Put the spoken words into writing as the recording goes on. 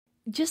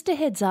Just a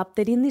heads up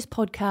that in this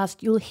podcast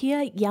you'll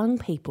hear young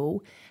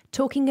people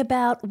talking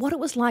about what it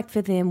was like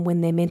for them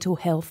when their mental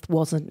health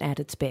wasn't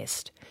at its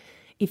best.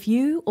 If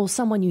you or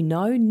someone you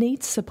know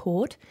needs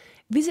support,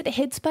 visit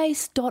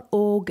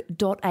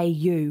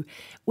headspace.org.au,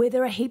 where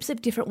there are heaps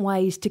of different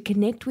ways to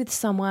connect with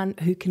someone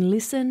who can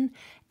listen,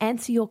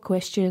 answer your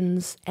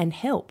questions and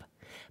help.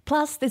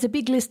 Plus, there's a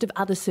big list of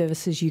other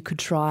services you could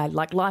try,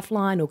 like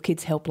Lifeline or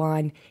Kids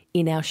Helpline,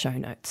 in our show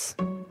notes.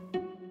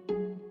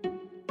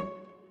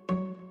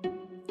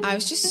 I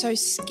was just so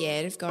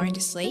scared of going to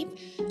sleep.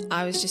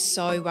 I was just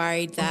so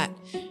worried that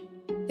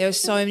there were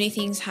so many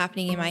things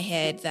happening in my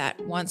head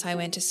that once I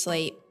went to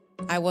sleep,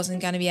 I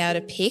wasn't going to be able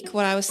to pick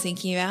what I was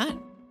thinking about.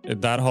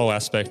 That whole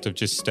aspect of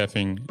just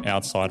stepping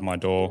outside my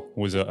door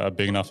was a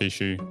big enough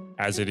issue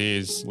as it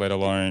is, let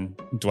alone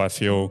do I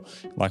feel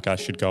like I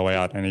should go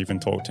out and even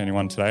talk to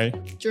anyone today.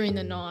 During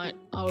the night,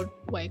 I would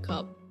wake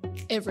up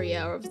every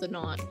hour of the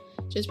night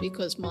just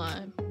because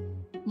my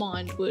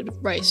mind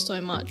would race so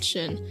much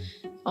and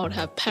I would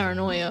have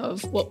paranoia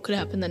of what could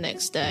happen the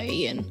next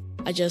day, and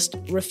I just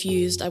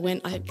refused. I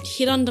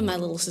hid under my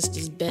little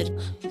sister's bed.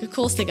 Of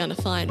course they're going to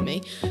find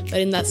me.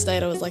 But in that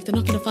state, I was like, they're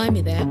not going to find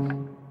me there.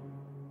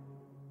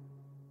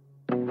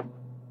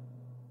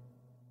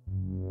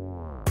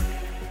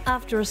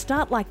 After a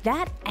start like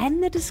that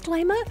and the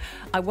disclaimer,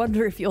 I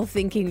wonder if you're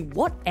thinking,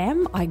 what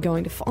am I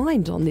going to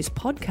find on this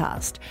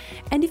podcast?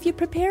 And if you're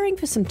preparing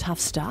for some tough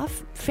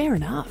stuff, fair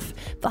enough.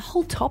 The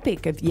whole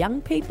topic of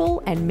young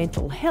people and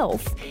mental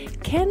health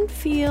can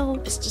feel...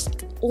 It's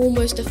just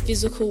almost a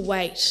physical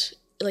weight,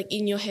 like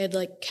in your head,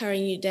 like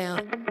carrying you down.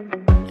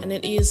 And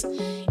it is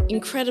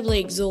incredibly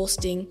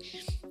exhausting.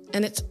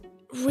 And it's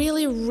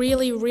really,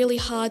 really, really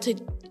hard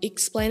to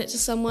explain it to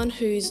someone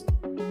who's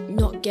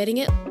not getting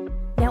it.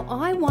 Now,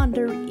 I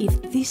wonder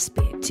if this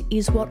bit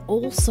is what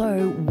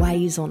also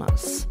weighs on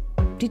us.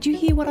 Did you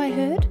hear what I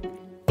heard?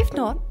 If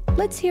not,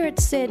 let's hear it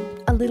said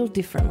a little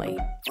differently.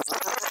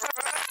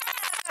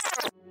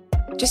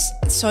 Just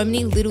so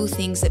many little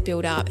things that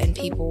build up and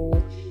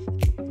people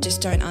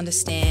just don't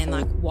understand,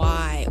 like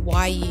why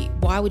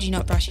would you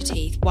not brush your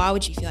teeth? Why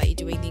would you feel like you're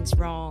doing things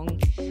wrong?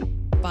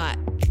 But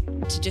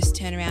to just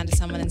turn around to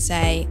someone and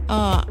say,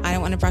 oh, I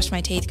don't want to brush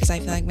my teeth because I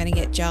feel like I'm going to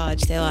get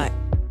judged. They're like,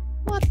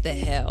 what the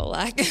hell?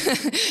 Like,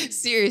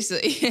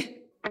 seriously.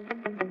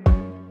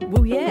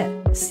 Well,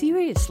 yeah,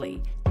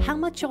 seriously. How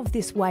much of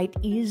this weight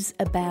is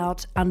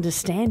about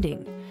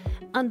understanding?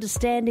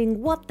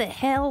 Understanding what the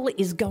hell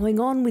is going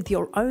on with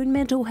your own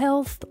mental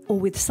health or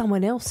with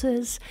someone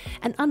else's,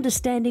 and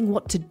understanding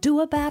what to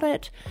do about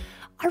it.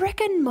 I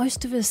reckon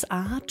most of us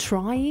are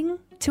trying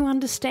to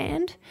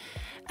understand.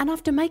 And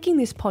after making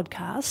this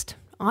podcast,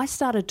 I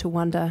started to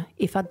wonder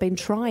if I'd been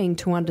trying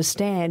to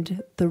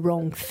understand the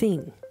wrong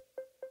thing.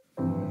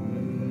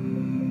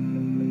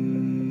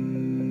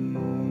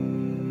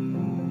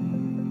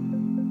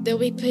 There'll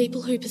be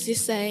people who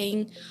persist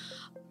saying,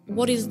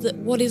 what is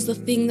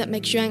the thing that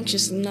makes you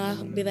anxious? And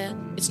I'll be there,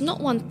 it's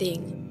not one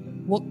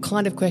thing. What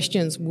kind of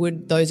questions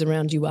would those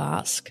around you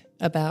ask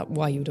about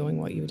why you were doing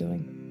what you were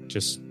doing?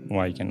 Just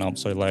why you getting up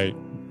so late,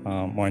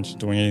 why aren't you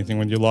doing anything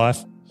with your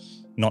life?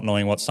 Not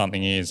knowing what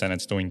something is and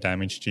it's doing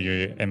damage to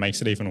you, it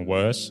makes it even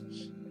worse.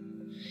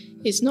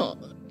 it's not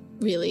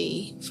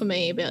really for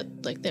me about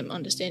like them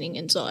understanding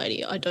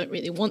anxiety. I don't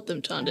really want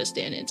them to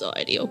understand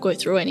anxiety or go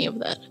through any of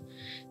that.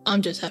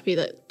 I'm just happy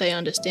that they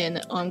understand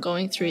that I'm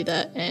going through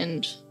that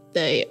and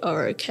they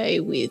are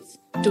okay with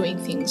doing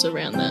things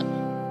around that.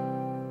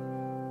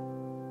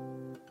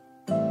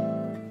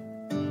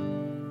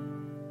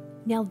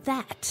 Now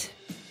that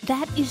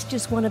is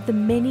just one of the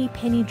many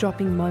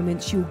penny-dropping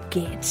moments you'll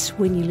get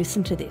when you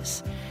listen to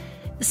this.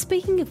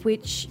 Speaking of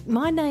which,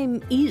 my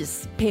name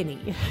is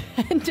Penny,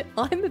 and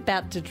I'm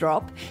about to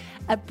drop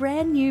a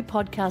brand new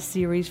podcast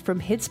series from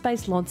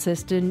Headspace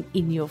Launceston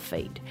in your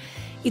feed.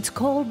 It's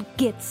called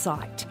Get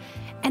Psyched,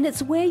 and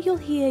it's where you'll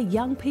hear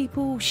young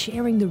people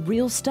sharing the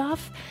real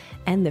stuff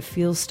and the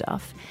feel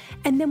stuff,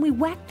 and then we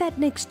whack that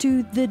next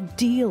to the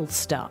deal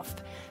stuff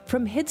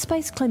from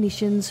Headspace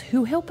clinicians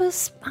who help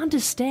us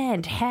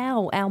understand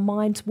how our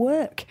minds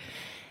work.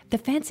 The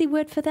fancy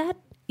word for that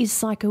is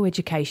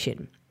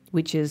psychoeducation,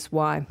 which is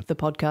why the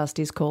podcast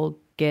is called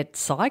Get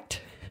Psyched.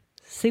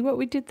 See what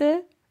we did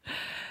there?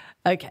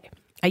 Okay,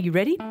 are you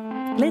ready?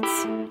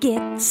 Let's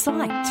get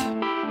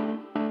psyched.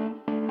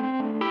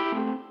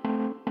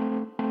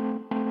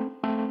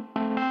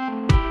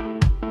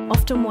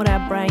 Often what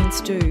our brains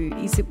do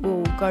is it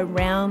will go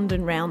round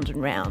and round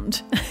and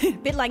round. A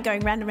bit like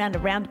going round and round a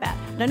roundabout.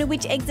 I don't know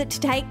which exit to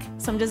take,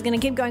 so I'm just going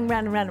to keep going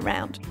round and round and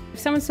round. If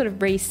someone's sort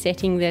of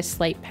resetting their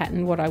sleep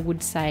pattern, what I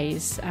would say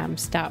is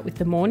start with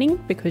the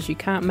morning, because you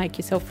can't make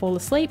yourself fall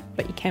asleep,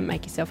 but you can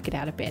make yourself get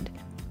out of bed.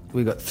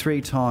 We've got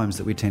 3 times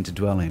that we tend to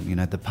dwell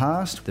in, the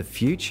past, the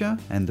future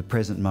and the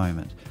present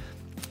moment.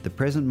 The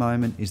present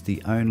moment is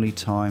the only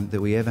time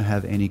that we ever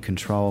have any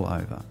control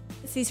over.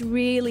 It's this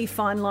really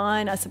fine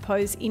line, I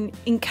suppose, in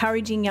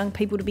encouraging young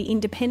people to be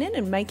independent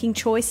and making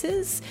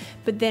choices,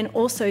 but then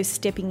also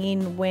stepping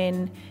in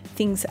when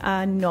things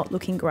are not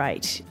looking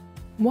great.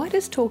 Why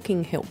does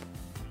talking help?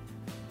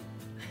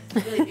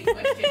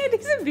 It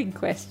is a big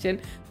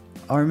question.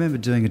 I remember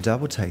doing a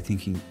double take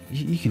thinking,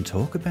 you can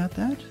talk about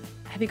that?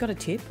 Have you got a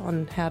tip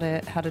on how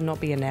to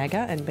not be a nagger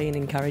and be an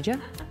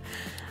encourager?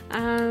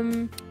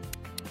 And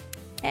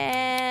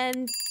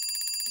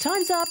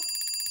time's up.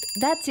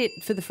 That's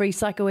it for the free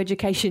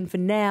psychoeducation for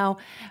now,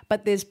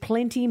 but there's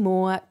plenty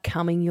more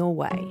coming your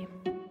way.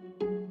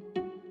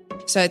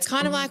 So it's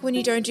kind of like when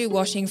you don't do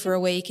washing for a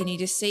week and you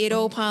just see it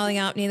all piling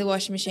up near the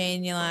washing machine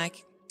and you're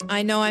like,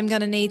 I know I'm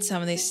going to need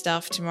some of this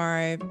stuff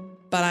tomorrow,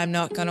 but I'm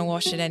not going to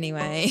wash it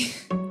anyway.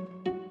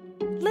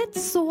 Let's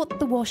sort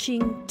the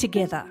washing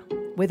together,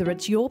 whether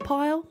it's your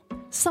pile,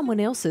 someone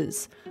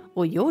else's,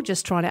 or you're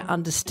just trying to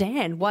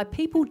understand why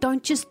people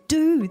don't just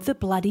do the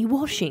bloody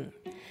washing.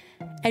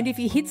 And if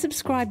you hit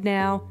subscribe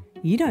now,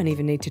 you don't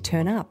even need to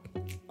turn up.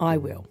 I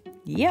will.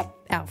 Yep,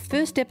 our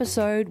first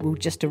episode will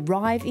just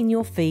arrive in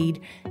your feed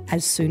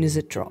as soon as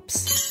it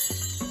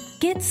drops.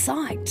 Get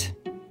psyched.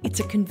 It's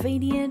a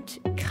convenient,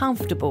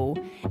 comfortable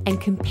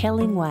and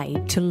compelling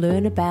way to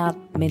learn about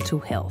mental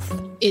health.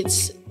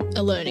 It's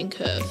a learning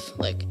curve.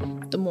 Like,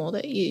 the more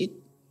that you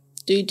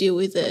do deal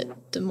with it,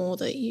 the more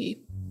that you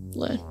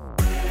learn.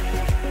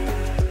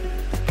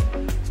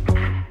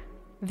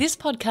 This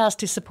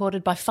podcast is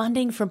supported by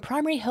funding from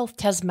Primary Health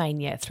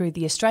Tasmania through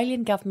the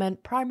Australian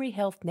Government Primary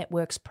Health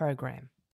Networks program.